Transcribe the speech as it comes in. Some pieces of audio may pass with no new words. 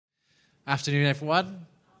Afternoon, everyone.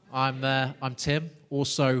 I'm Tim,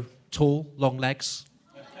 also tall, long legs,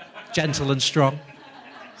 gentle and strong.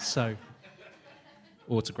 So,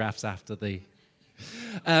 autographs after the...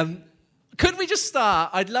 Could we just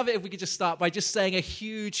start? I'd love it if we could just start by just saying a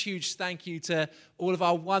huge thank you to all of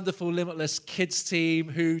our wonderful Limitless Kids team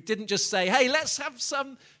who didn't just say, hey, let's have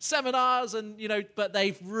some seminars, and but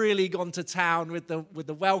they've really gone to town with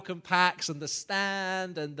the welcome packs and the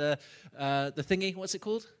stand and the thingy. What's it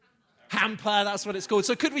called? Hamper, that's what it's called.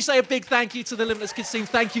 So could we say a big thank you to the Limitless Kids team?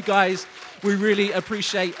 Thank you, guys. We really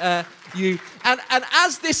appreciate you. And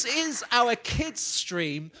as this is our kids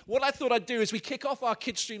stream, what I thought I'd do as we kick off our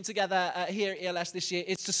kids stream together here at ELS this year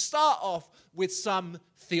is to start off with some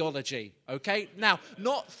theology, okay? Now,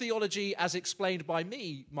 not theology as explained by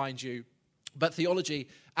me, mind you, but theology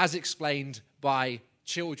as explained by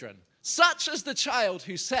children, such as the child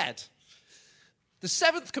who said, "The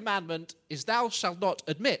seventh commandment is thou shalt not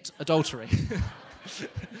admit adultery."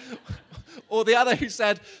 Or the other who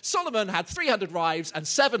said, "Solomon had 300 wives and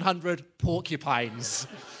 700 porcupines."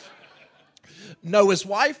 Noah's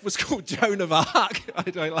wife was called Joan of Arc. I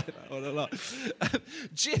don't like that one a lot.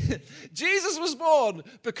 Jesus was born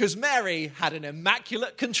because Mary had an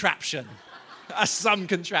immaculate contraption. Some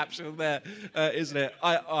contraption there, isn't it?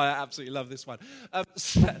 I absolutely love this one.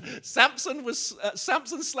 Samson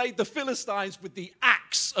slayed the Philistines with the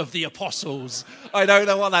axe of the apostles. I don't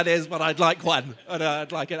know what that is, but I'd like one.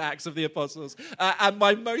 I'd like an axe of the apostles. And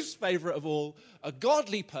my most favorite of all, a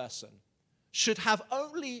godly person should have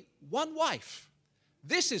only one wife.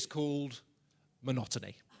 This is called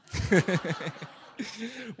monotony.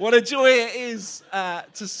 What a joy it is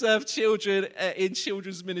to serve children in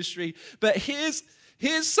children's ministry. But here's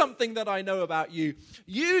something that I know about you.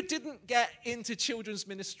 You didn't get into children's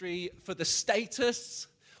ministry for the status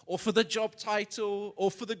or for the job title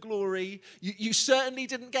or for the glory. You certainly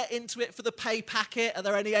didn't get into it for the pay packet. Are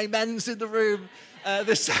there any amens in the room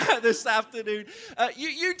this afternoon?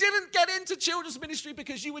 You didn't get into children's ministry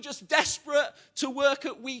because you were just desperate to work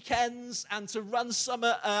at weekends and to run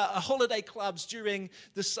summer holiday clubs during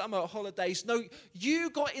the summer holidays. No, you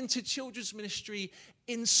got into children's ministry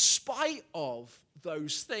in spite of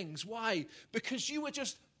those things. Why? Because you were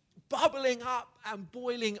just bubbling up and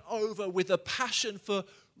boiling over with a passion for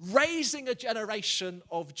raising a generation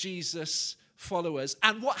of Jesus followers.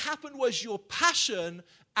 And what happened was your passion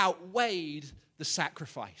outweighed the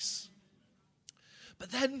sacrifice. But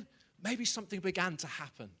then maybe something began to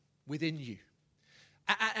happen within you.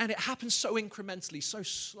 And it happened so incrementally, so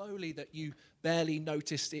slowly that you barely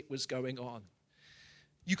noticed it was going on.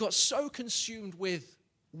 You got so consumed with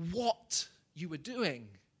what you were doing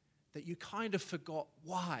that you kind of forgot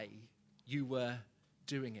why you were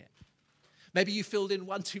doing it. Maybe you filled in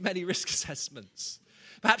one too many risk assessments.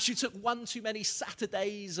 Perhaps you took one too many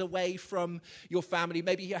Saturdays away from your family.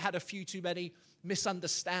 Maybe you had a few too many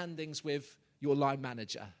misunderstandings with your line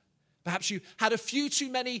manager. Perhaps you had a few too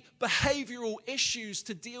many behavioral issues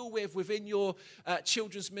to deal with within your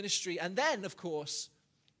children's ministry. And then, of course,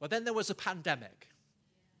 then there was a pandemic.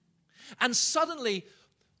 And suddenly,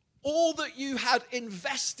 all that you had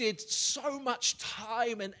invested so much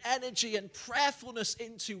time and energy and prayerfulness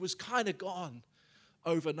into was kind of gone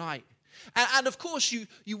overnight. And of course,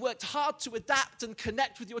 you worked hard to adapt and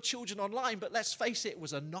connect with your children online, but let's face it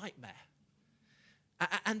was a nightmare.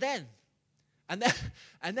 And then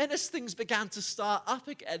as things began to start up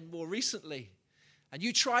again more recently, and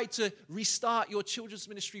you tried to restart your children's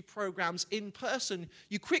ministry programs in person,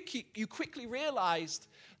 you quickly realized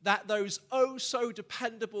that those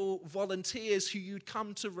oh-so-dependable volunteers who you'd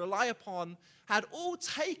come to rely upon had all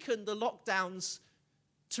taken the lockdowns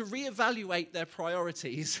to reevaluate their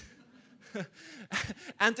priorities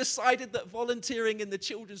and decided that volunteering in the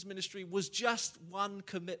children's ministry was just one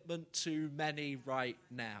commitment too many right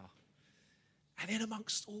now. And in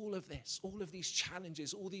amongst all of this, all of these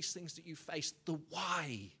challenges, all these things that you faced, the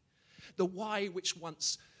why which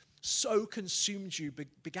once so consumed you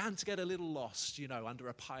began to get a little lost, under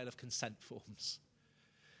a pile of consent forms.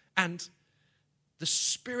 And the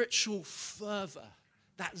spiritual fervor,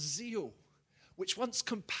 that zeal, which once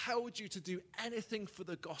compelled you to do anything for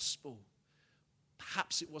the gospel,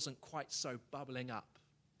 perhaps it wasn't quite so bubbling up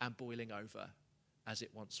and boiling over as it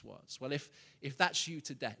once was. Well, if that's you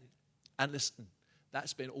today, and listen,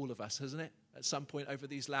 that's been all of us, hasn't it? At some point over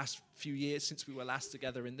these last few years since we were last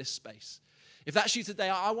together in this space. If that's you today,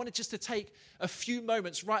 I wanted just to take a few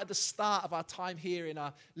moments right at the start of our time here in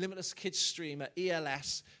our Limitless Kids stream at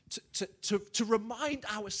ELS to remind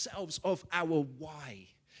ourselves of our why.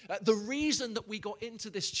 The reason that we got into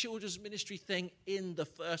this children's ministry thing in the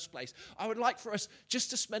first place. I would like for us just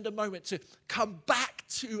to spend a moment to come back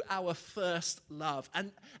to our first love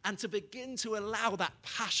and to begin to allow that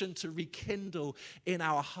passion to rekindle in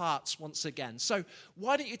our hearts once again. So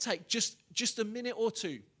why don't you take just a minute or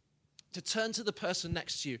two to turn to the person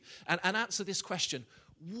next to you and answer this question.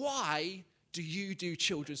 Why do you do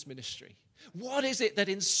children's ministry? What is it that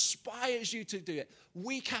inspires you to do it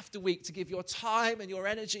week after week, to give your time and your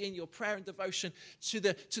energy and your prayer and devotion to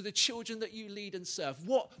the children that you lead and serve?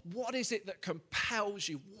 What is it that compels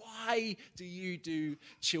you? Why do you do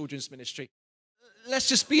children's ministry? Let's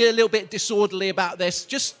just be a little bit disorderly about this.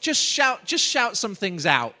 Just shout some things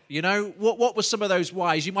out. You know, what were some of those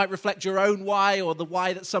whys? You might reflect your own why or the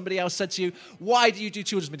why that somebody else said to you. Why do you do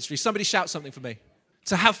children's ministry? Somebody shout something for me.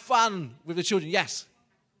 To have fun with the children, yes.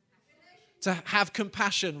 To have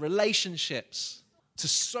compassion, relationships, to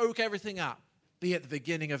soak everything up, be at the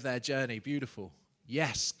beginning of their journey. Beautiful.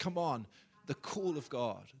 Yes, come on. The call of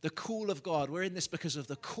God. The call of God. We're in this because of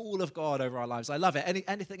the call of God over our lives. I love it.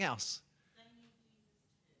 Anything else?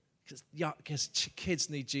 Because kids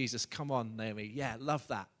need Jesus. Come on, Naomi. Yeah, love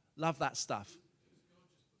that. Love that stuff.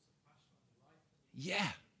 Yeah.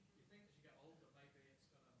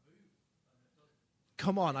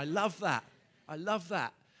 Come on, I love that. I love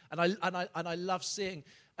that. And I love seeing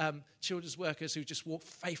children's workers who just walk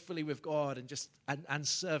faithfully with God and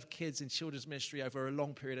serve kids in children's ministry over a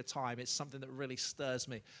long period of time. It's something that really stirs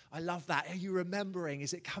me. I love that. Are you remembering?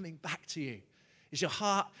 Is it coming back to you? Is your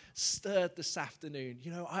heart stirred this afternoon?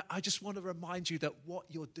 You know, I just want to remind you that what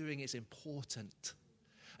you're doing is important.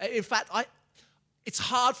 In fact, it's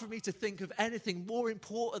hard for me to think of anything more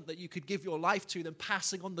important that you could give your life to than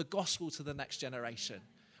passing on the gospel to the next generation.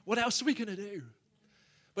 What else are we going to do?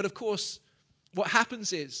 But of course, what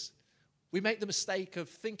happens is we make the mistake of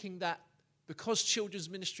thinking that because children's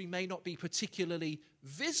ministry may not be particularly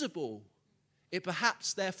visible, it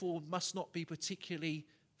perhaps therefore must not be particularly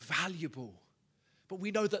valuable. But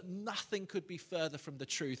we know that nothing could be further from the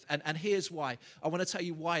truth. And here's why. I want to tell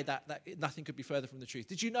you why that nothing could be further from the truth.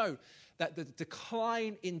 Did you know that the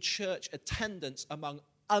decline in church attendance among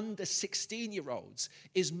under 16-year-olds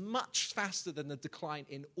is much faster than the decline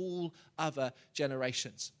in all other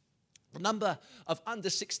generations? The number of under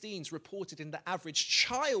 16s reported in the average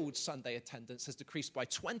child Sunday attendance has decreased by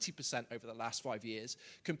 20% over the last 5 years,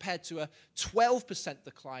 compared to a 12%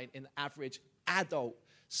 decline in the average adult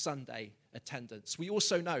Sunday attendance. We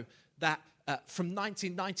also know that from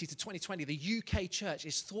 1990 to 2020, the UK church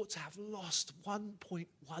is thought to have lost 1.1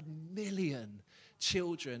 million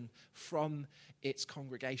children from its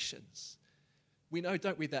congregations. We know,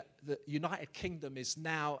 don't we, that the United Kingdom is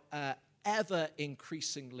now ever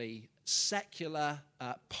increasingly secular,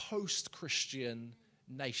 post-Christian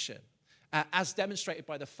nation, as demonstrated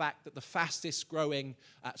by the fact that the fastest growing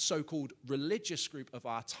so-called religious group of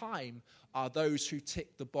our time are those who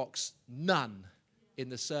tick the box none in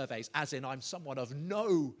the surveys, as in I'm someone of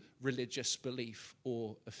no religious belief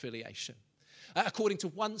or affiliation. According to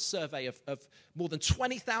one survey of more than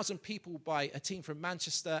 20,000 people by a team from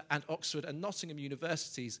Manchester and Oxford and Nottingham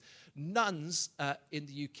universities, nuns in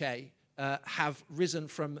the UK have risen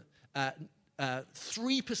from 3%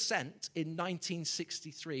 in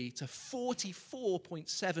 1963 to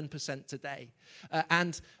 44.7% today.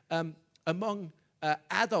 And among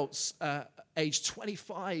adults aged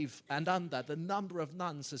 25 and under, the number of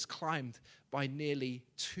nuns has climbed by nearly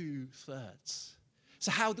 2/3.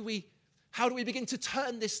 So how do we begin to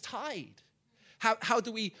turn this tide? How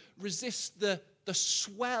do we resist the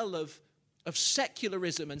swell of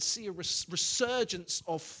secularism and see a resurgence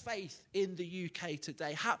of faith in the UK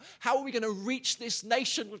today? How are we going to reach this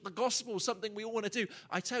nation with the gospel, something we all want to do?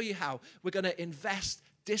 I tell you how. We're going to invest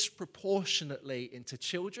disproportionately into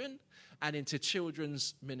children and into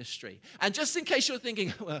children's ministry. And just in case you're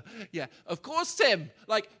thinking, well, yeah, of course, Tim,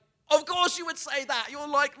 of course you would say that. You're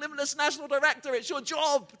like Limitless National Director. It's your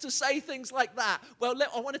job to say things like that. Well,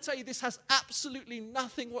 I want to tell you this has absolutely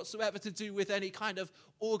nothing whatsoever to do with any kind of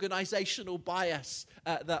organizational bias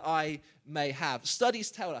that I may have.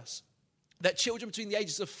 Studies tell us that children between the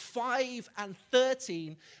ages of 5 and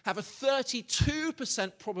 13 have a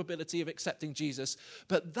 32% probability of accepting Jesus,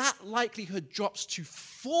 but that likelihood drops to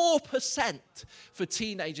 4% for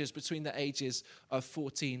teenagers between the ages of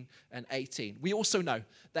 14 and 18. We also know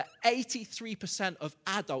that 83% of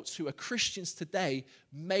adults who are Christians today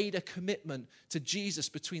made a commitment to Jesus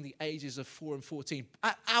between the ages of 4 and 14.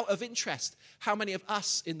 Out of interest, how many of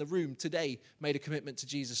us in the room today made a commitment to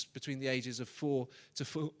Jesus between the ages of 4 to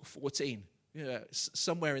 14? You know,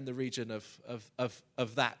 somewhere in the region of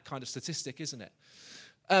that kind of statistic, isn't it?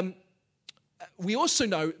 we also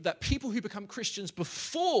know that people who become Christians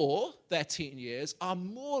before their teen years are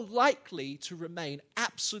more likely to remain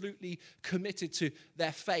absolutely committed to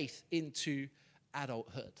their faith into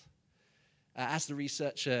adulthood. As the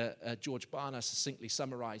researcher George Barna succinctly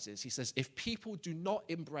summarizes, he says, if people do not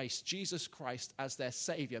embrace Jesus Christ as their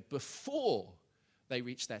Savior before they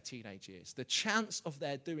reach their teenage years, the chance of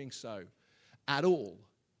their doing so at all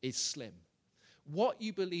is slim. What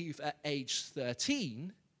you believe at age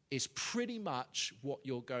 13 is pretty much what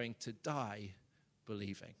you're going to die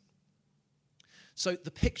believing. So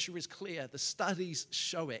the picture is clear. The studies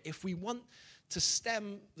show it. If we want to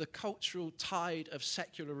stem the cultural tide of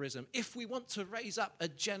secularism, if we want to raise up a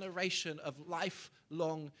generation of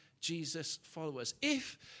lifelong Jesus followers,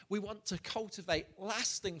 if we want to cultivate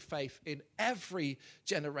lasting faith in every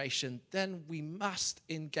generation, then we must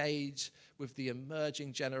engage with the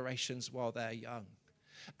emerging generations while they're young.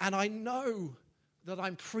 And I know that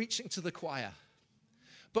I'm preaching to the choir,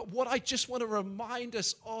 but what I just want to remind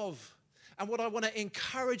us of, and what I want to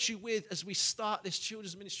encourage you with as we start this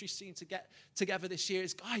children's ministry scene to get together this year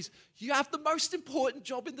is, guys, you have the most important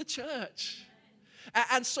job in the church.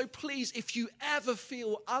 And so please, if you ever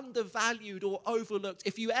feel undervalued or overlooked,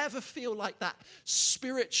 if you ever feel like that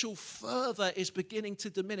spiritual fervor is beginning to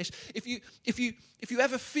diminish, if you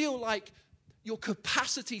ever feel like your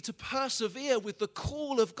capacity to persevere with the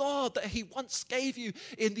call of God that he once gave you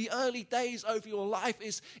in the early days over your life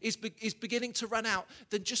is beginning to run out,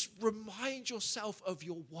 then just remind yourself of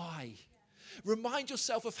your why. Remind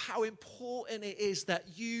yourself of how important it is that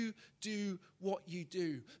you do what you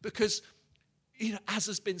do. Because, as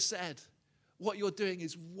has been said, what you're doing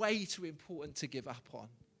is way too important to give up on.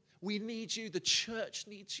 We need you. The church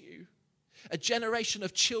needs you. A generation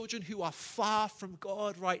of children who are far from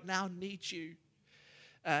God right now need you.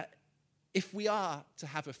 If we are to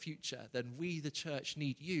have a future, then we, the church,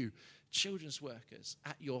 need you, children's workers,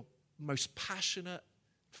 at your most passionate,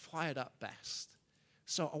 fired up best.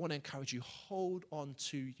 So I want to encourage you, hold on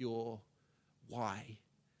to your why.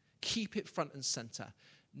 Keep it front and center.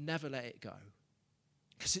 Never let it go.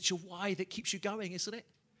 Because it's your why that keeps you going, isn't it?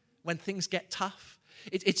 When things get tough.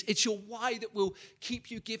 It's your why that will keep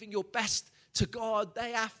you giving your best to God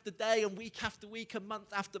day after day and week after week and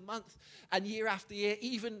month after month and year after year,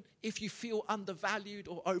 even if you feel undervalued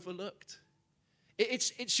or overlooked.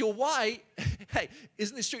 It's your why, hey,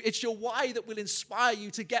 isn't this true? It's your why that will inspire you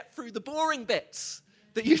to get through the boring bits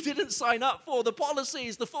that you didn't sign up for, the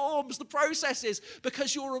policies, the forms, the processes,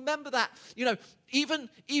 because you'll remember that, even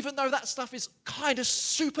though that stuff is kind of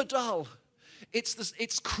super dull,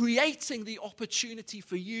 it's creating the opportunity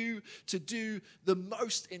for you to do the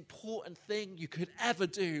most important thing you could ever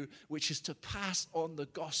do, which is to pass on the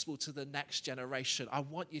gospel to the next generation. I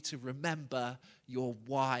want you to remember your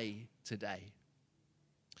why today.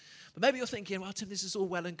 But maybe you're thinking, well, Tim, this is all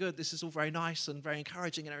well and good. This is all very nice and very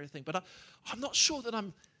encouraging and everything. But I'm not sure that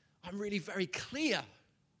I'm really very clear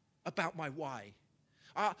about my why.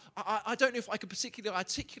 I don't know if I could particularly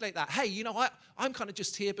articulate that. Hey, I'm kind of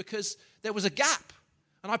just here because there was a gap.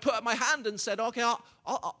 And I put up my hand and said, okay,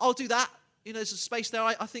 I'll do that. There's a space there.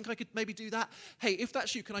 I think I could maybe do that. Hey, if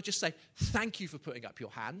that's you, can I just say thank you for putting up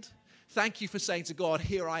your hand? Thank you for saying to God,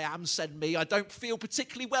 here I am, send me. I don't feel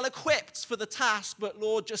particularly well equipped for the task, but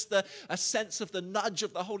Lord, just a sense of the nudge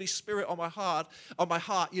of the Holy Spirit on my heart. I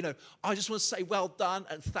just want to say well done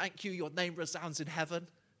and thank you. Your name resounds in heaven.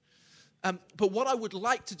 But what I would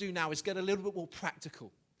like to do now is get a little bit more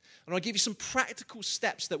practical. And I'll give you some practical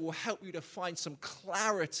steps that will help you to find some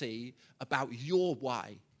clarity about your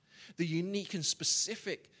why, the unique and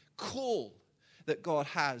specific call that God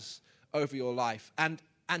has over your life.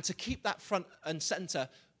 And to keep that front and center,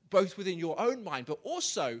 both within your own mind, but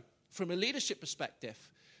also from a leadership perspective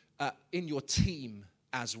in your team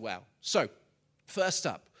as well. So, first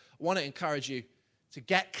up, I want to encourage you to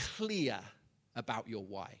get clear about your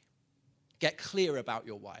why. Get clear about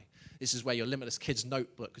your why. This is where your Limitless Kids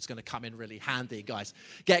notebook is going to come in really handy, guys.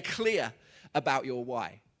 Get clear about your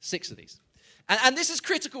why. 6 of these. And this is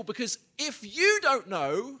critical because if you don't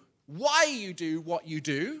know why you do what you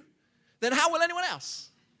do, then how will anyone else?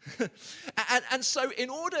 and so in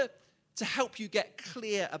order to help you get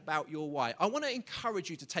clear about your why, I want to encourage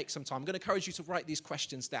you to take some time. I'm going to encourage you to write these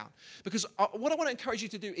questions down. Because what I want to encourage you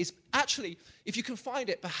to do is actually, if you can find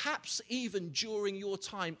it, perhaps even during your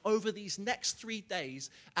time over these next 3 days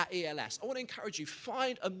at ELS, I want to encourage you,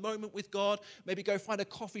 find a moment with God, maybe go find a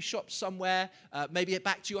coffee shop somewhere, maybe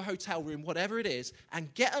back to your hotel room, whatever it is,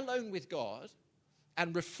 and get alone with God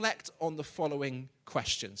and reflect on the following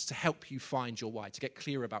questions to help you find your why, to get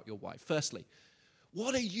clear about your why. Firstly,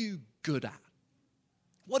 what are you good at?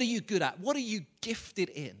 What are you good at? What are you gifted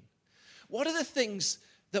in? What are the things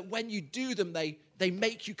that when you do them, they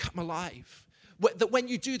make you come alive? That when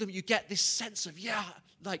you do them, you get this sense of,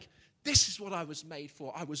 like, this is what I was made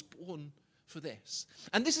for. I was born for this.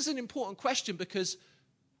 And this is an important question because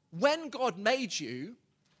when God made you,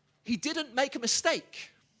 he didn't make a mistake.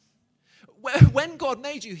 When God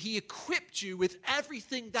made you, he equipped you with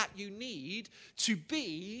everything that you need to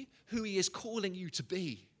be who he is calling you to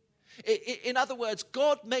be. In other words,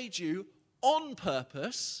 God made you on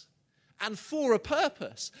purpose and for a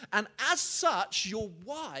purpose. And as such, your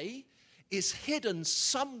why is hidden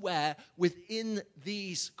somewhere within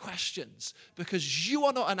these questions because you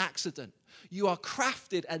are not an accident. You are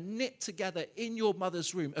crafted and knit together in your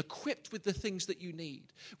mother's womb, equipped with the things that you need,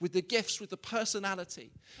 with the gifts, with the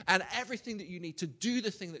personality, and everything that you need to do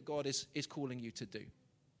the thing that God is calling you to do.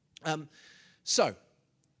 So,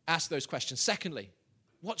 ask those questions. Secondly,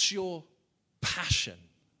 what's your passion?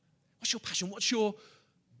 What's your passion? What's your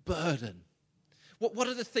burden? What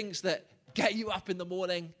are the things that get you up in the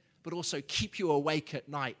morning, but also keep you awake at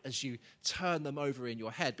night as you turn them over in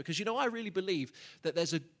your head? Because, I really believe that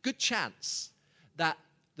there's a good chance that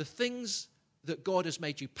the things that God has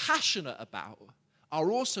made you passionate about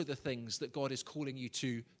are also the things that God is calling you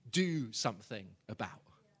to do something about.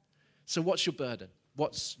 So what's your burden?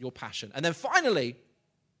 What's your passion? And then finally,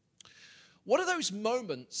 what are those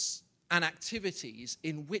moments and activities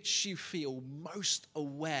in which you feel most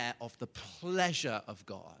aware of the pleasure of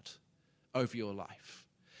God over your life?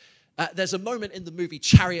 There's a moment in the movie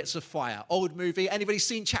Chariots of Fire, old movie. Anybody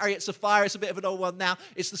seen Chariots of Fire? It's a bit of an old one now.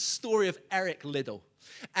 It's the story of Eric Liddell.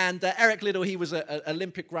 And Eric Liddell, he was an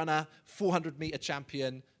Olympic runner, 400-meter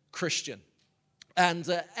champion, Christian. And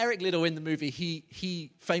Eric Liddell in the movie,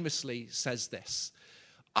 he famously says this: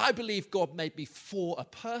 I believe God made me for a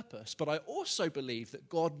purpose, but I also believe that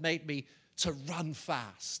God made me to run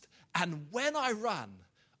fast. And when I run,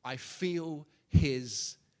 I feel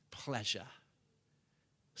his pleasure.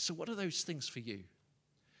 So what are those things for you?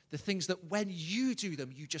 The things that when you do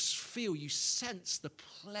them, you just feel, you sense the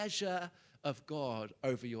pleasure of God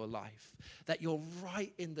over your life. That you're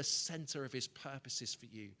right in the center of his purposes for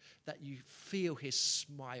you. That you feel his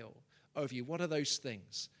smile over you. What are those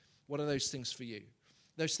things? What are those things for you?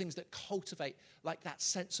 Those things that cultivate like that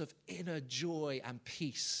sense of inner joy and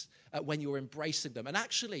peace when you're embracing them. And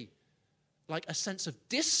actually, like a sense of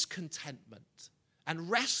discontentment and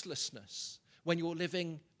restlessness when you're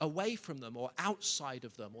living away from them or outside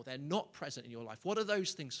of them or they're not present in your life. What are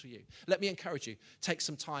those things for you? Let me encourage you, take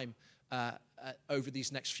some time over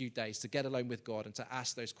these next few days to get alone with God and to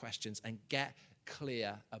ask those questions and get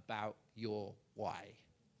clear about your why.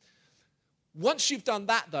 Once you've done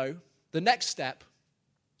that, though, the next step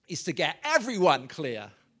is to get everyone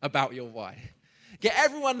clear about your why. Get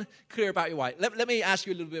everyone clear about your why. Let me ask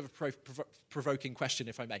you a little bit of a provoking question,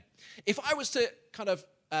 if I may. If I was to kind of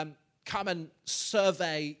come and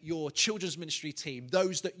survey your children's ministry team,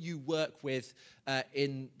 those that you work with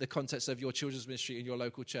in the context of your children's ministry in your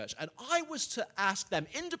local church, and I was to ask them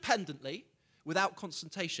independently, without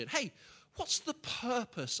consultation, hey, what's the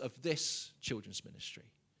purpose of this children's ministry?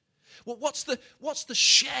 Well, what's the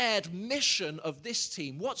shared mission of this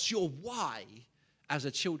team? What's your why as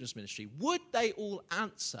a children's ministry? Would they all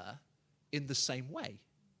answer in the same way?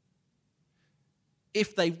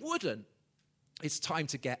 If they wouldn't, it's time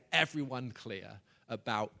to get everyone clear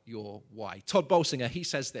about your why. Todd Bolsinger, he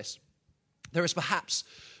says this: there is perhaps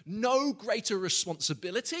no greater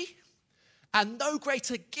responsibility and no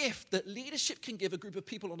greater gift that leadership can give a group of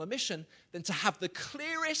people on a mission than to have the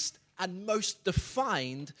clearest and most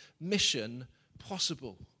defined mission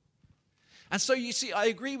possible. And so you see, I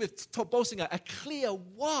agree with Todd Bolsinger, a clear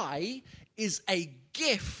why is a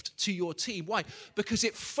gift to your team. Why? Because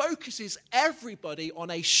it focuses everybody on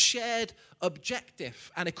a shared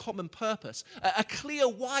objective and a common purpose. A clear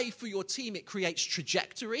why for your team, it creates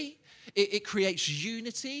trajectory, it creates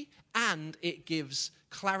unity, and it gives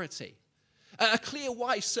clarity. A clear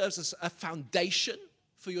why serves as a foundation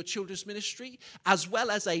for your children's ministry, as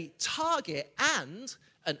well as a target and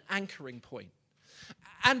an anchoring point.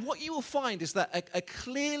 And what you will find is that a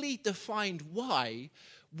clearly defined why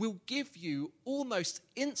will give you almost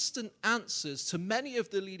instant answers to many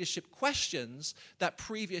of the leadership questions that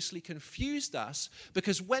previously confused us,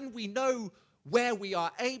 because when we know where we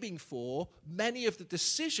are aiming for, many of the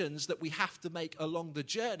decisions that we have to make along the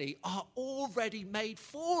journey are already made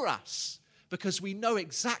for us, because we know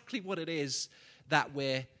exactly what it is that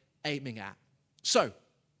we're aiming at. So,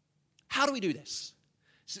 how do we do this?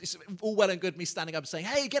 It's all well and good me standing up and saying,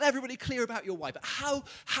 hey, get everybody clear about your why. But how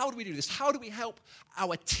do we do this? How do we help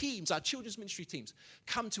our teams, our children's ministry teams,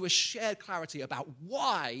 come to a shared clarity about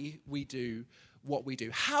why we do what we do.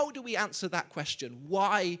 How do we answer that question?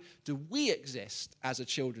 Why do we exist as a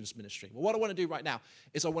children's ministry? Well, what I want to do right now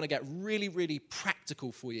is I want to get really, really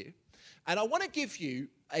practical for you. And I want to give you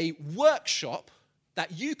a workshop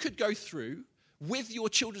that you could go through with your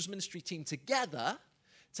children's ministry team together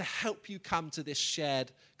to help you come to this shared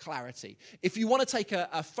clarity. If you want to take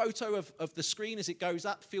a photo of the screen as it goes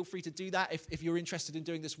up, feel free to do that if you're interested in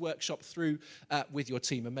doing this workshop through with your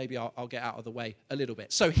team, and maybe I'll get out of the way a little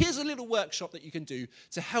bit. So here's a little workshop that you can do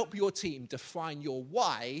to help your team define your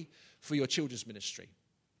why for your children's ministry.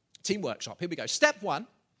 Team workshop, here we go. Step 1,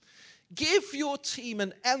 give your team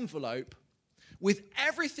an envelope with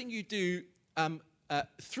everything you do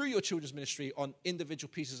through your children's ministry on individual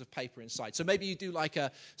pieces of paper inside. So maybe you do like a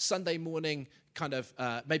Sunday morning kind of,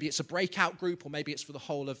 maybe it's a breakout group, or maybe it's for the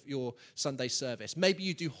whole of your Sunday service. Maybe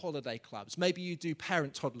you do holiday clubs. Maybe you do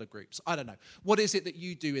parent-toddler groups. I don't know. What is it that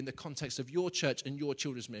you do in the context of your church and your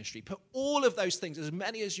children's ministry? Put all of those things, as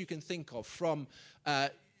many as you can think of, from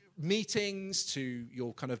meetings to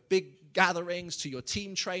your kind of big gatherings to your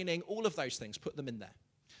team training, all of those things, put them in there.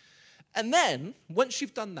 And then, once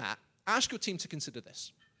you've done that, ask your team to consider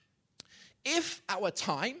this. If our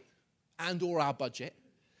time and or our budget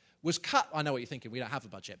was cut, I know what you're thinking, we don't have a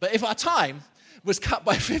budget, but if our time was cut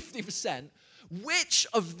by 50%, which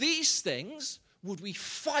of these things would we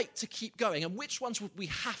fight to keep going, and which ones would we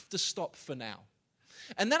have to stop for now?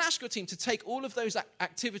 And then ask your team to take all of those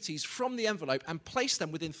activities from the envelope and place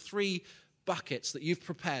them within 3 buckets that you've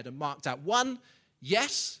prepared and marked out. 1,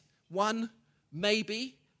 yes, 1,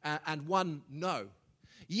 maybe, and 1, no.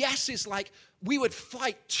 Yes is like we would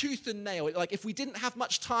fight tooth and nail. Like if we didn't have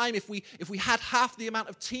much time, if we had half the amount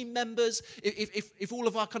of team members, if all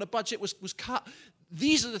of our kind of budget was cut,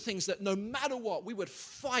 these are the things that no matter what, we would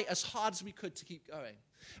fight as hard as we could to keep going.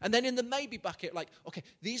 And then in the maybe bucket, like, okay,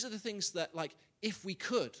 these are the things that, like, if we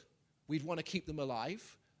could, we'd want to keep them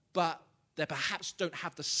alive, but they perhaps don't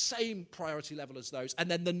have the same priority level as those. And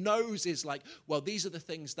then the no's is like, well, these are the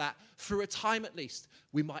things that, for a time at least,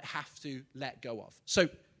 we might have to let go of. So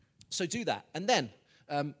do that. And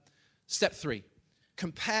then, step 3,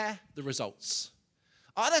 compare the results.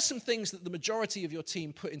 Are there some things that the majority of your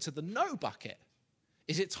team put into the no bucket?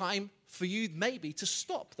 Is it time for you maybe to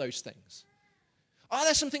stop those things? Are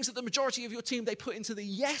there some things that the majority of your team, they put into the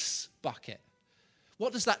yes bucket?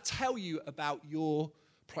 What does that tell you about your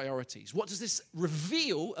priorities? What does this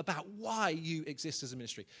reveal about why you exist as a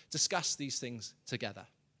ministry? Discuss these things together.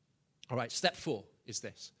 All right, step 4 is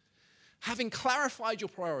this. Having clarified your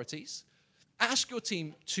priorities, ask your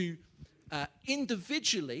team to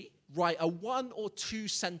individually write a 1 or 2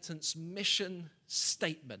 sentence mission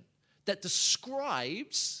statement that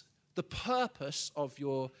describes the purpose of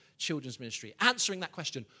your children's ministry. Answering that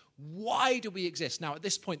question, why do we exist? Now, at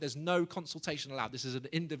this point, there's no consultation allowed. This is an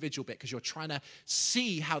individual bit because you're trying to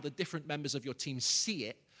see how the different members of your team see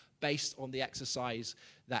it based on the exercise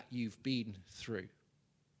that you've been through.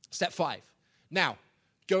 Step 5. Now,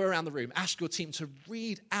 go around the room. Ask your team to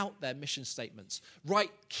read out their mission statements.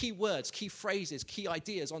 Write key words, key phrases, key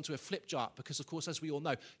ideas onto a flip chart because, of course, as we all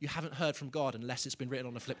know, you haven't heard from God unless it's been written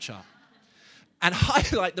on a flip chart. And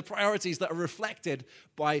highlight the priorities that are reflected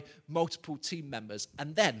by multiple team members.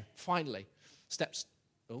 And then, finally, step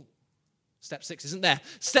 6 isn't there.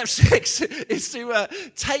 Step 6 is to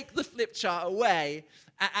take the flip chart away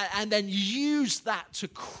and then use that to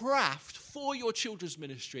craft for your children's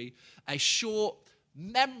ministry a short,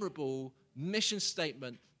 memorable mission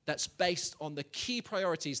statement that's based on the key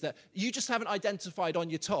priorities that you just haven't identified on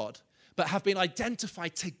your Todd, but have been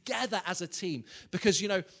identified together as a team. Because, you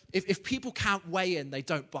know, if people can't weigh in, they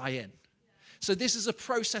don't buy in. So this is a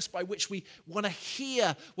process by which we want to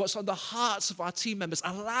hear what's on the hearts of our team members,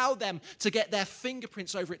 allow them to get their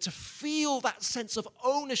fingerprints over it, to feel that sense of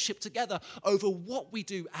ownership together over what we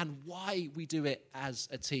do and why we do it as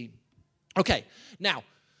a team. Okay, now,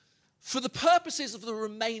 for the purposes of the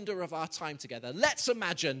remainder of our time together, let's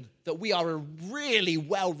imagine that we are a really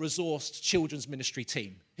well-resourced children's ministry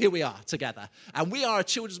team. Here we are together. And we are a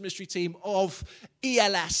children's ministry team of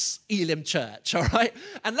ELS Elim Church, all right?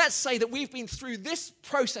 And let's say that we've been through this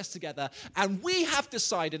process together and we have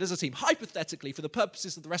decided as a team, hypothetically, for the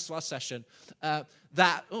purposes of the rest of our session,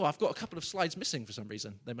 that, I've got a couple of slides missing for some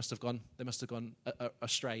reason. They must have gone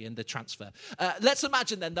astray in the transfer. Let's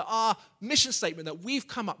imagine then that our mission statement that we've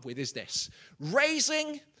come up with is this: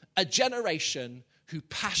 raising a generation who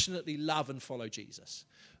passionately love and follow Jesus.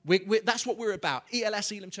 That's what we're about.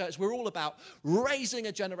 ELS Elim Church, we're all about raising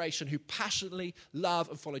a generation who passionately love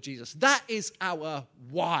and follow Jesus. That is our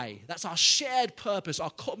why. That's our shared purpose, our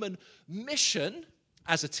common mission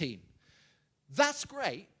as a team. That's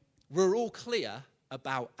great. We're all clear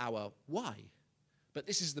about our why. But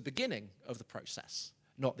this is the beginning of the process,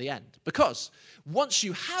 not the end. Because once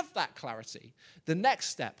you have that clarity, the next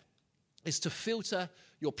step is to filter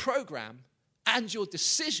your program and your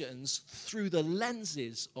decisions through the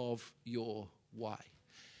lenses of your why.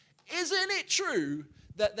 Isn't it true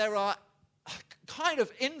that there are kind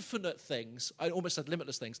of infinite things, I almost said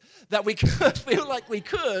limitless things, that we could feel like we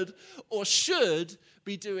could or should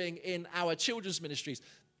be doing in our children's ministries?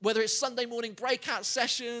 Whether it's Sunday morning breakout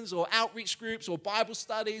sessions or outreach groups or Bible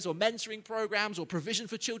studies or mentoring programs or provision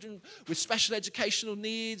for children with special educational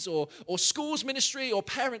needs or schools ministry or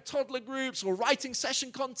parent-toddler groups or writing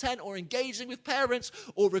session content or engaging with parents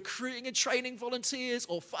or recruiting and training volunteers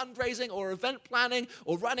or fundraising or event planning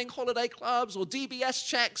or running holiday clubs or DBS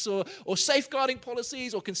checks or safeguarding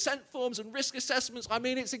policies or consent forms and risk assessments. I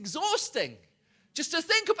mean, it's exhausting just to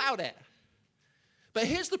think about it. But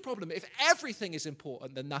here's the problem. If everything is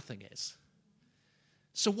important, then nothing is.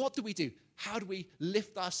 So what do we do? How do we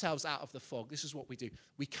lift ourselves out of the fog? This is what we do.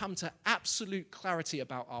 We come to absolute clarity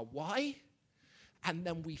about our why, and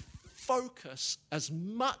then we focus as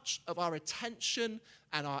much of our attention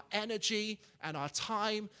and our energy and our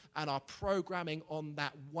time and our programming on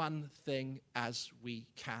that one thing as we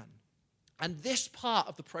can. And this part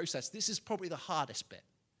of the process, this is probably the hardest bit,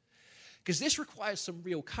 because this requires some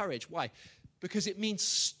real courage. Why? Because it means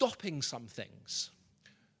stopping some things,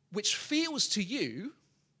 which feels to you,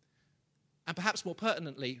 and perhaps more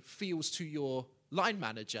pertinently, feels to your line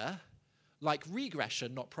manager like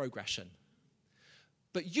regression, not progression.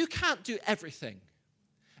 But you can't do everything,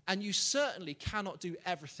 and you certainly cannot do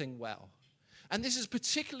everything well. And this is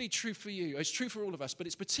particularly true for you. It's true for all of us, but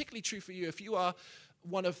it's particularly true for you if you are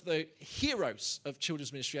one of the heroes of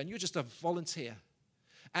children's ministry and you're just a volunteer.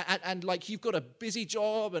 And like you've got a busy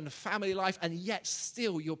job and a family life, and yet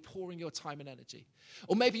still you're pouring your time and energy.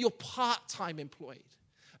 Or maybe you're part-time employed.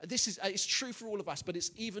 It's true for all of us, but it's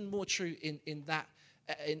even more true in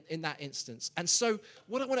that instance. And so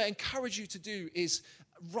what I want to encourage you to do is,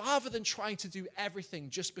 rather than trying to do everything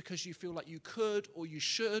just because you feel like you could or you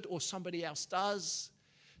should or somebody else does,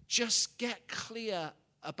 just get clear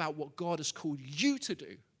about what God has called you to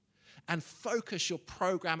do. And focus your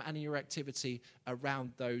program and your activity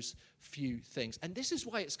around those few things. And this is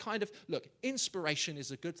why it's kind of, look, inspiration is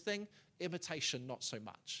a good thing, imitation not so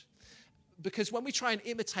much. Because when we try and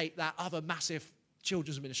imitate that other massive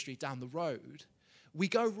children's ministry down the road, we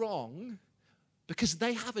go wrong because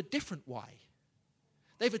they have a different why.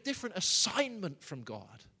 They have a different assignment from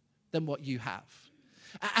God than what you have.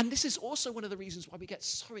 And this is also one of the reasons why we get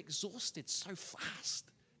so exhausted so fast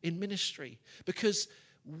in ministry, because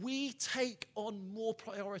we take on more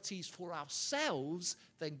priorities for ourselves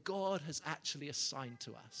than God has actually assigned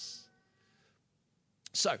to us.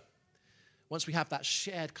 So, once we have that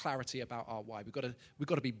shared clarity about our why, we've got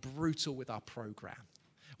to be brutal with our program.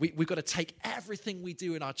 We've got to take everything we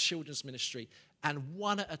do in our children's ministry and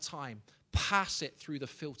one at a time pass it through the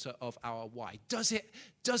filter of our why. Does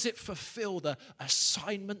it fulfill the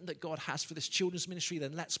assignment that God has for this children's ministry?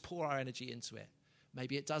 Then let's pour our energy into it.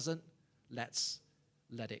 Maybe it doesn't. Let's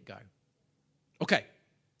let it go. Okay,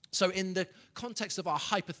 so in the context of our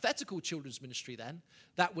hypothetical children's ministry then,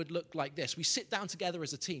 that would look like this. We sit down together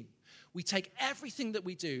as a team. We take everything that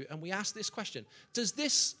we do and we ask this question: does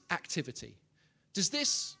this activity, does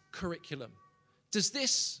this curriculum, does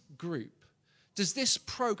this group, does this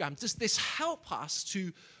program, does this help us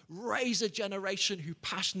to raise a generation who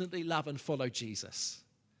passionately love and follow Jesus?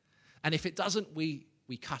 And if it doesn't, we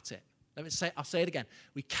cut it. I'll say it again.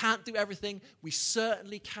 We can't do everything. We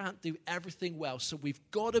certainly can't do everything well. So we've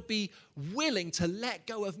got to be willing to let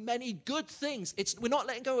go of many good things. We're not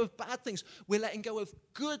letting go of bad things. We're letting go of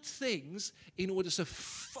good things in order to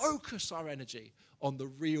focus our energy on the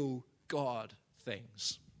real God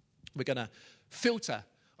things. We're going to filter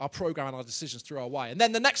our program and our decisions through our why. And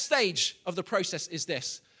then the next stage of the process is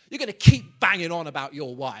this. You're going to keep banging on about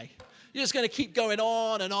your why. You're just going to keep going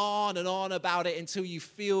on and on and on about it until you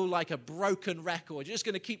feel like a broken record. You're just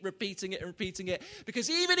going to keep repeating it and repeating it. Because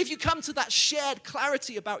even if you come to that shared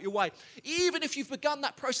clarity about your why, even if you've begun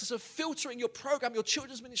that process of filtering your program, your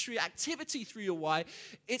children's ministry activity through your why,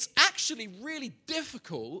 it's actually really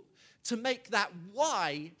difficult to make that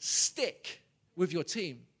why stick with your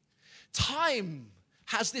team. Time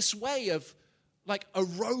has this way of like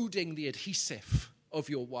eroding the adhesive of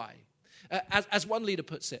your why. As one leader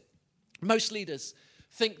puts it, most leaders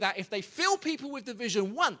think that if they fill people with the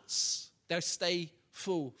vision once, they'll stay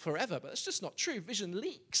full forever. But that's just not true. Vision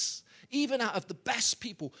leaks, even out of the best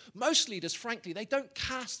people. Most leaders, frankly, they don't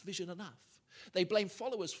cast vision enough. They blame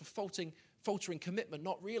followers for faltering commitment,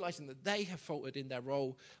 not realizing that they have faltered in their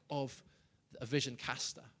role of a vision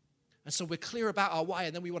caster. And so we're clear about our why,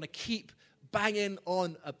 and then we want to keep banging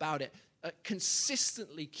on about it.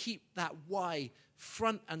 Consistently keep that why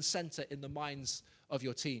front and center in the minds of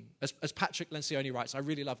your team. As Patrick Lencioni writes, I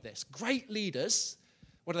really love this. Great leaders,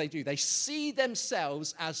 what do? They see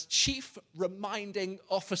themselves as chief reminding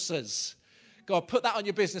officers. God, put that on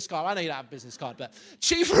your business card. I know you don't have a business card, but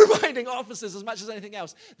chief reminding officers as much as anything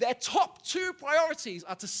else. Their top 2 priorities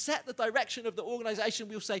are to set the direction of the organization,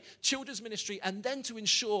 we'll say children's ministry, and then to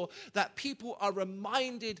ensure that people are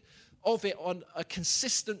reminded of it on a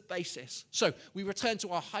consistent basis. So we return to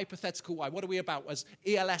our hypothetical why. What are we about? As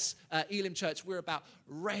ELS, Elim Church, we're about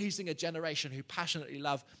raising a generation who passionately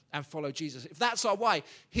love and follow Jesus. If that's our why,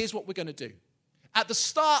 here's what we're going to do. At the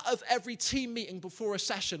start of every team meeting before a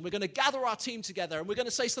session, we're going to gather our team together and we're going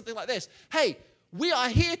to say something like this. Hey, we are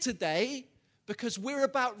here today because we're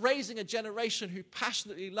about raising a generation who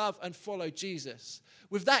passionately love and follow Jesus.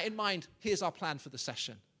 With that in mind, here's our plan for the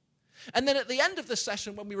session. And then at the end of the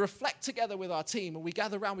session, when we reflect together with our team and we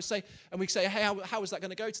gather around, we say, hey, how is that going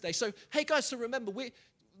to go today? So, hey guys, so remember,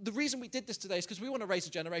 the reason we did this today is because we want to raise a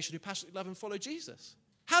generation who passionately love and follow Jesus.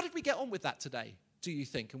 How did we get on with that today, do you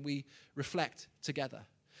think? And we reflect together.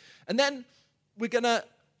 And then we're going to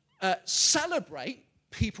celebrate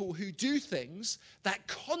people who do things that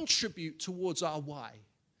contribute towards our why.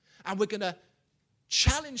 And we're going to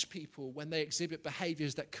challenge people when they exhibit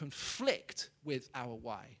behaviors that conflict with our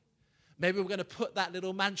why. Maybe we're going to put that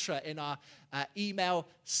little mantra in our email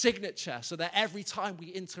signature so that every time we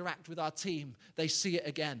interact with our team, they see it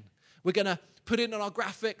again. We're going to put it on our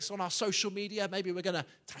graphics, on our social media. Maybe we're going to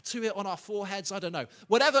tattoo it on our foreheads. I don't know.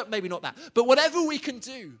 Whatever, maybe not that. But whatever we can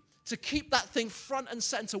do to keep that thing front and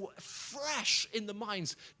center, fresh in the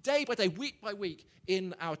minds, day by day, week by week,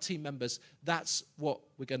 in our team members, that's what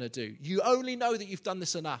we're going to do. You only know that you've done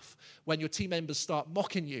this enough when your team members start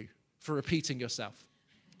mocking you for repeating yourself.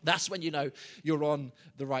 That's when you know you're on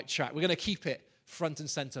the right track. We're going to keep it front and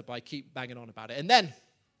center by keep banging on about it. And then,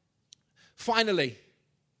 finally,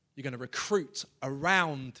 you're going to recruit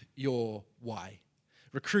around your why.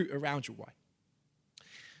 Recruit around your why.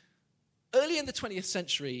 Early in the 20th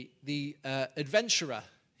century, the adventurer,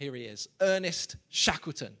 here he is, Ernest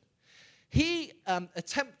Shackleton, he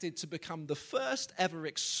attempted to become the first ever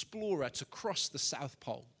explorer to cross the South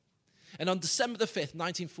Pole. And on December the 5th,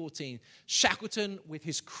 1914, Shackleton, with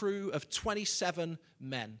his crew of 27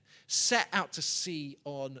 men, set out to sea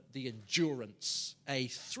on the Endurance, a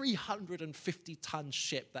 350-ton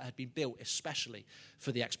ship that had been built especially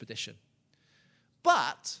for the expedition.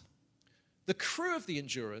 But the crew of the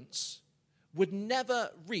Endurance would never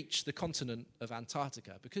reach the continent of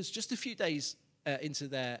Antarctica because just a few days into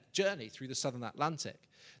their journey through the southern Atlantic,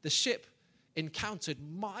 the ship encountered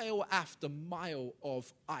mile after mile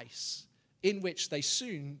of ice in which they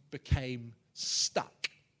soon became stuck.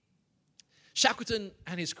 Shackleton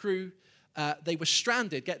and his crew, they were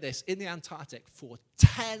stranded, get this, in the Antarctic for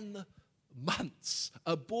 10 months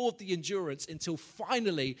aboard the Endurance until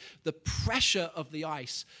finally the pressure of the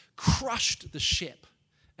ice crushed the ship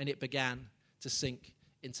and it began to sink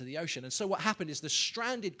into the ocean. And so what happened is the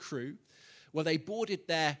stranded crew, well, they boarded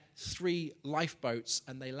their 3 lifeboats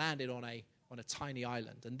and they landed on a tiny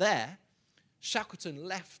island. And there, Shackleton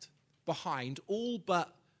left behind all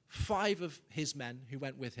but 5 of his men who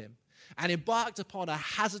went with him and embarked upon a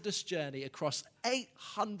hazardous journey across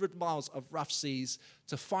 800 miles of rough seas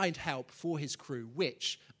to find help for his crew,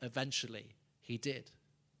 which eventually he did.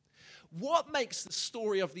 What makes the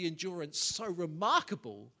story of the Endurance so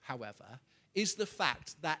remarkable, however, is the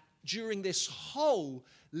fact that during this whole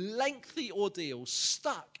lengthy ordeal,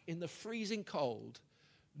 stuck in the freezing cold,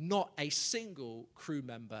 not a single crew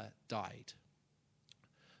member died.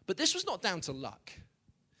 But this was not down to luck.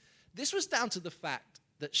 This was down to the fact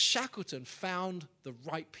that Shackleton found the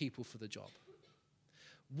right people for the job.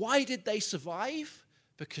 Why did they survive?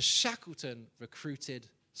 Because Shackleton recruited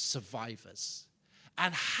survivors.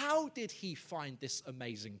 And how did he find this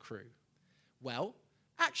amazing crew? Well,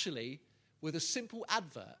 actually, with a simple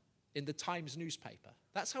advert in the Times newspaper.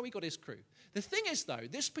 That's how he got his crew. The thing is, though,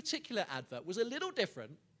 this particular advert was a little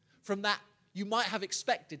different from that you might have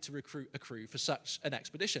expected to recruit a crew for such an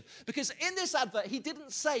expedition. Because in this advert, he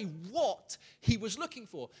didn't say what he was looking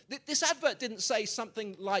for. This advert didn't say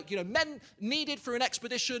something like, men needed for an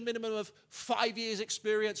expedition, minimum of 5 years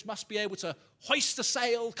experience, must be able to hoist a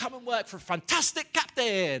sail, come and work for a fantastic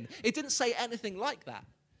captain. It didn't say anything like that.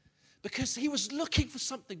 Because he was looking for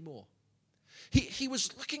something more. He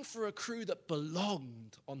was looking for a crew that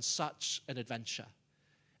belonged on such an adventure.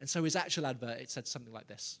 And so his actual advert, it said something like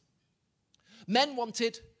this. Men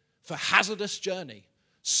wanted for hazardous journey,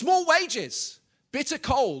 small wages, bitter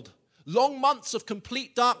cold, Long months of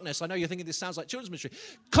complete darkness. I know you're thinking this sounds like children's ministry.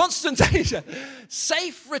 Constant danger.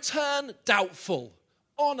 Safe return, doubtful.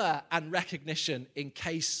 Honor and recognition in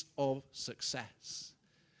case of success.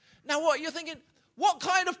 Now what, you're thinking, what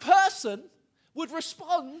kind of person would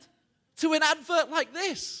respond to an advert like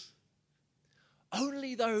this?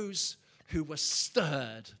 Only those who were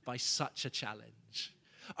stirred by such a challenge.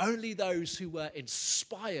 Only those who were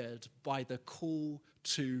inspired by the call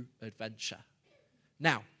to adventure.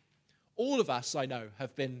 Now, all of us, I know,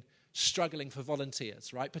 have been struggling for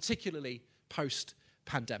volunteers, right? Particularly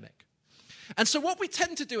post-pandemic. And so what we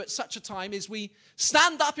tend to do at such a time is we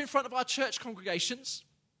stand up in front of our church congregations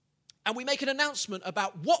and we make an announcement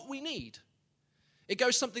about what we need. It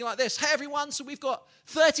goes something like this. Hey, everyone, so we've got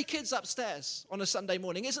 30 kids upstairs on a Sunday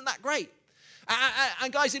morning. Isn't that great?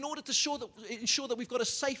 And guys, in order to ensure that we've got a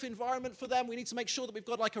safe environment for them, we need to make sure that we've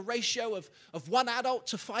got like a ratio of 1 adult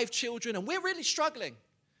to 5 children. And we're really struggling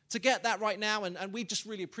to get that right now. And we just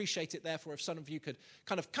really appreciate it, therefore, if some of you could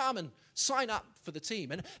kind of come and sign up for the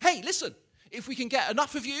team. And hey, listen, if we can get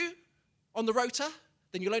enough of you on the rota,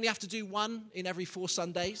 then you'll only have to do 1 in every 4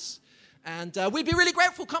 Sundays. And we'd be really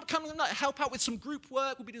grateful. Come and help out with some group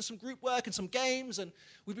work. We'll be doing some group work and some games, and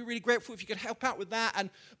we'd be really grateful if you could help out with that.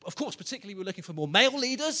 And of course, particularly, we're looking for more male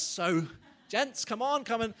leaders. So, gents, come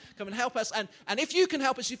and help us. And if you can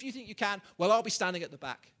help us, if you think you can, well, I'll be standing at the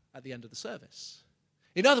back at the end of the service.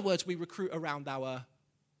 In other words, we recruit around our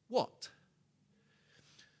what?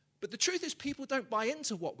 But the truth is, people don't buy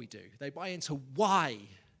into what we do. They buy into why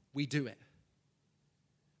we do it.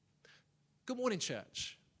 Good morning,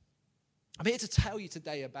 church. I'm here to tell you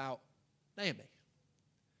today about Naomi.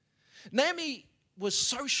 Naomi was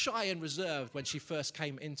so shy and reserved when she first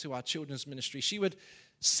came into our children's ministry. She would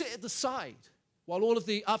sit at the side while all of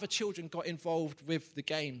the other children got involved with the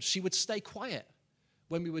games. She would stay quiet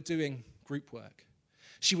when we were doing group work.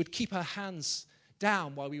 She would keep her hands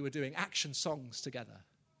down while we were doing action songs together.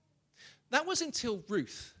 That was until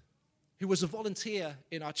Ruth, who was a volunteer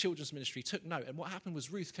in our children's ministry, took note. And what happened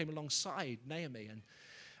was Ruth came alongside Naomi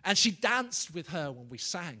and she danced with her when we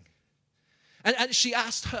sang. And she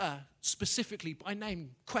asked her specifically by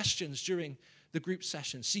name questions during the group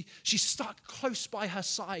sessions. She stuck close by her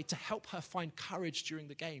side to help her find courage during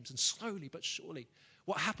the games. And slowly but surely,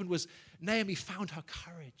 what happened was Naomi found her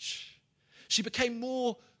courage. She became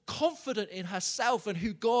more confident in herself and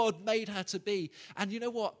who God made her to be. And you know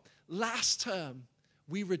what? Last term,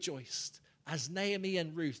 we rejoiced as Naomi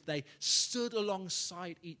and Ruth, they stood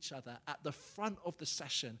alongside each other at the front of the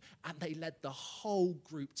session and they led the whole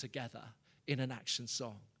group together in an action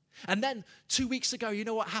song. And then 2 weeks ago, you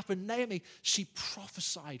know what happened? Naomi, she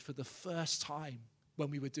prophesied for the first time when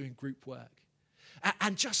we were doing group work.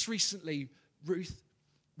 And just recently, Ruth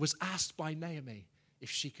was asked by Naomi if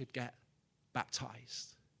she could get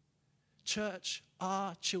baptized. Church,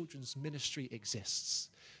 our children's ministry exists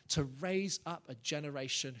to raise up a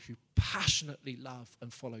generation who passionately love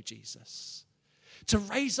and follow Jesus. To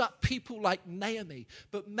raise up people like Naomi.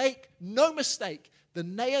 But make no mistake, the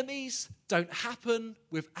Naomis don't happen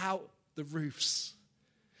without the Ruths.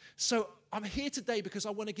 So I'm here today because I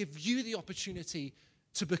want to give you the opportunity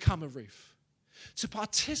to become a Ruth. To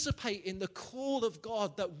participate in the call of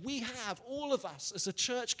God that we have, all of us as a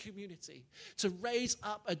church community, to raise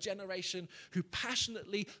up a generation who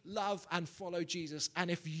passionately love and follow Jesus. And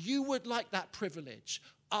if you would like that privilege,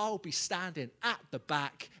 I'll be standing at the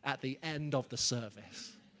back at the end of the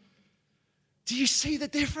service. Do you see the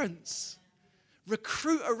difference?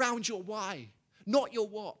 Recruit around your why. Not your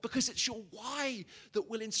what, because it's your why that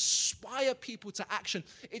will inspire people to action.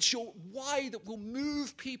 It's your why that will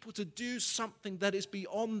move people to do something that is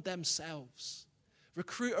beyond themselves.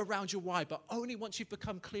 Recruit around your why, but only once you've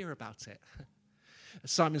become clear about it.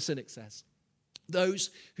 As Simon Sinek says, those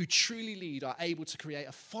who truly lead are able to create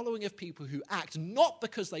a following of people who act not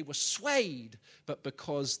because they were swayed, but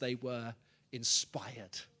because they were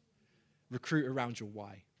inspired. Recruit around your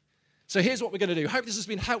why. So here's what we're going to do. Hope this has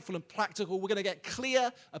been helpful and practical. We're going to get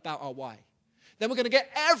clear about our why. Then we're going to get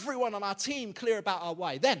everyone on our team clear about our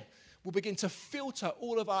why. Then we'll begin to filter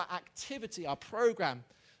all of our activity, our program,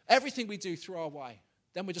 everything we do through our why.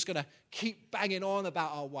 Then we're just going to keep banging on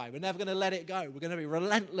about our why. We're never going to let it go. We're going to be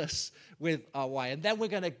relentless with our why. And then we're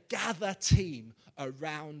going to gather team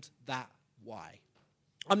around that why.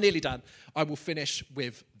 I'm nearly done. I will finish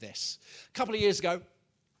with this. A couple of years ago,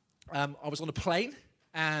 I was on a plane.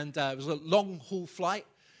 And it was a long-haul flight.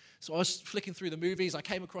 So I was flicking through the movies. I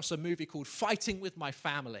came across a movie called Fighting with My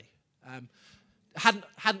Family.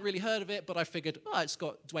 Hadn't really heard of it, but I figured, it's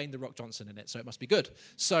got Dwayne "The Rock" Johnson in it, so it must be good.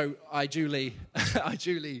 So I duly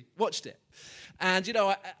watched it. And, you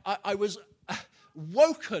know, I was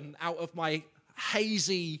woken out of my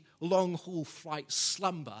hazy, long-haul flight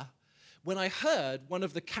slumber when I heard one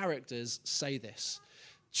of the characters say this.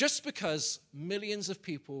 Just because millions of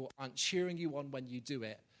people aren't cheering you on when you do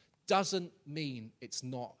it doesn't mean it's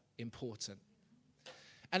not important.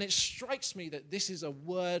 And it strikes me that this is a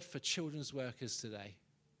word for children's workers today.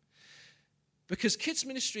 Because kids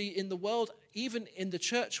ministry in the world, even in the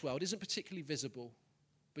church world, isn't particularly visible.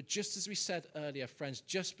 But just as we said earlier, friends,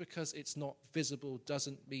 just because it's not visible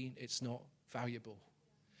doesn't mean it's not valuable.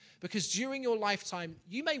 Because during your lifetime,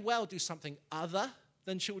 you may well do something other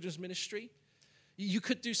than children's ministry. You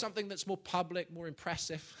could do something that's more public, more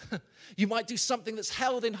impressive. You might do something that's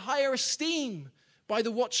held in higher esteem by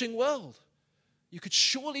the watching world. You could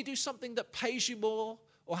surely do something that pays you more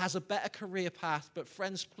or has a better career path. But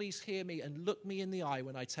friends, please hear me and look me in the eye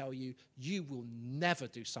when I tell you, you will never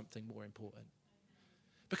do something more important.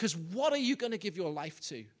 Because what are you going to give your life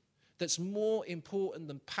to that's more important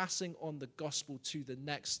than passing on the gospel to the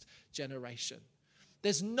next generation?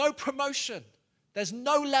 There's no promotion. There's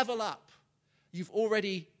no level up. You've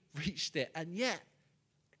already reached it. And yet,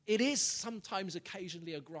 it is sometimes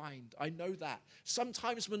occasionally a grind. I know that.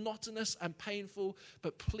 Sometimes monotonous and painful.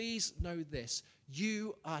 But please know this.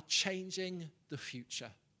 You are changing the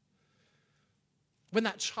future. When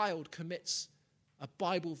that child commits a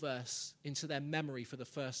Bible verse into their memory for the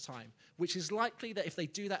first time, which is likely that if they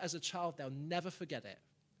do that as a child, they'll never forget it,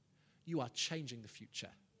 you are changing the future.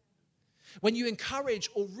 When you encourage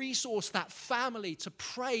or resource that family to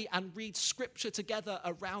pray and read scripture together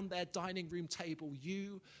around their dining room table,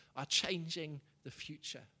 you are changing the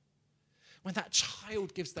future. When that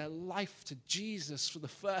child gives their life to Jesus for the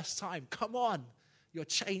first time, come on, you're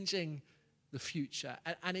changing the future.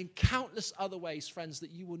 And in countless other ways, friends,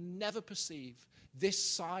 that you will never perceive this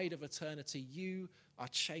side of eternity, you are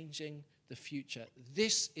changing the future.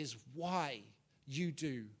 This is why you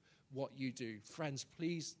do what you do. Friends,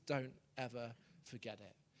 please don't ever forget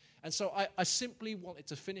it. And so I simply wanted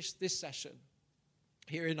to finish this session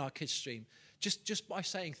here in our kids stream just by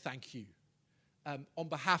saying thank you. On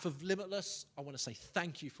behalf of Limitless, I want to say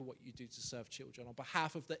thank you for what you do to serve children. On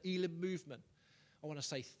behalf of the Elim movement, I want to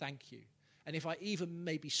say thank you. And if I even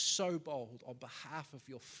may be so bold, on behalf of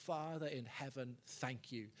your Father in heaven,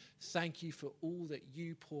 thank you. Thank you for all that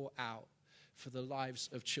you pour out for the lives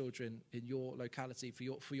of children in your locality,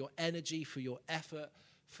 for your energy, for your effort,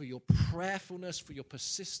 for your prayerfulness, for your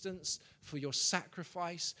persistence, for your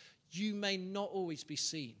sacrifice. You may not always be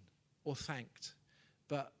seen or thanked,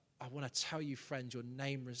 but I want to tell you, friend, your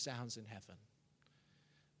name resounds in heaven.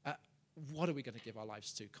 What are we going to give our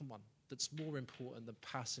lives to? Come on. That's more important than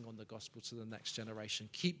passing on the gospel to the next generation.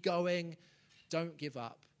 Keep going. Don't give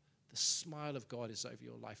up. The smile of God is over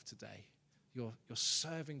your life today. You're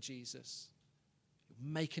serving Jesus.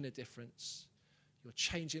 You're making a difference. You're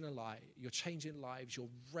changing a life. You're changing lives. You're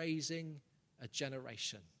raising a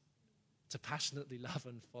generation to passionately love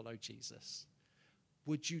and follow Jesus.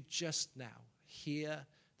 Would you just now hear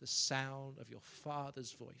the sound of your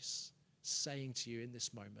Father's voice saying to you in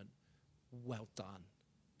this moment, well done,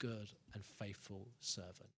 good and faithful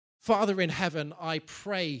servant. Father in heaven, I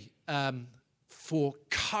pray for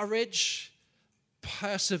courage,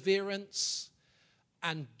 perseverance,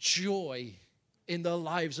 and joy in the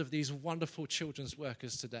lives of these wonderful children's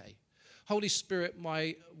workers today. Holy Spirit,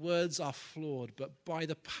 my words are flawed, but by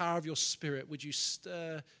the power of your Spirit, would you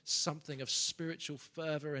stir something of spiritual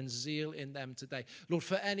fervor and zeal in them today? Lord,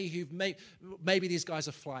 for any who've maybe these guys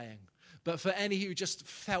are flying, but for any who just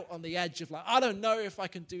felt on the edge of like, I don't know if I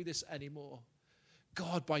can do this anymore.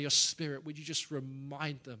 God, by your Spirit, would you just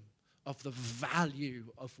remind them of the value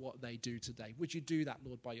of what they do today? Would you do that,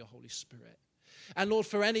 Lord, by your Holy Spirit? And Lord,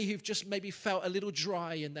 for any who've just maybe felt a little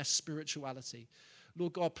dry in their spirituality,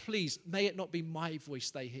 Lord God, please, may it not be my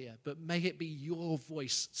voice they hear, but may it be your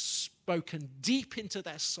voice spoken deep into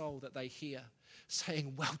their soul that they hear,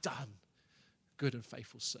 saying, well done, good and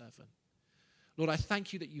faithful servant. Lord, I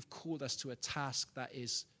thank you that you've called us to a task that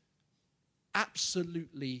is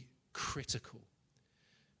absolutely critical.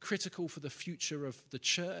 Critical for the future of the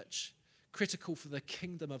church, critical for the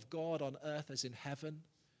kingdom of God on earth as in heaven,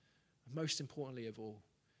 and most importantly of all,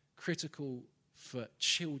 critical for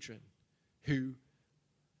children who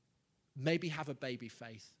maybe have a baby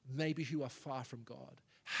faith, maybe who are far from God.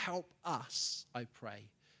 Help us, I pray,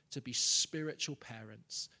 to be spiritual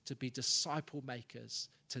parents, to be disciple makers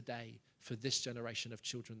today for this generation of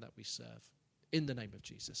children that we serve. In the name of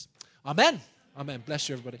Jesus. Amen. Amen. Bless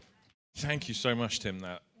you, everybody. Thank you so much, Tim.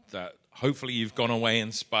 That hopefully you've gone away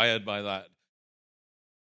inspired by that.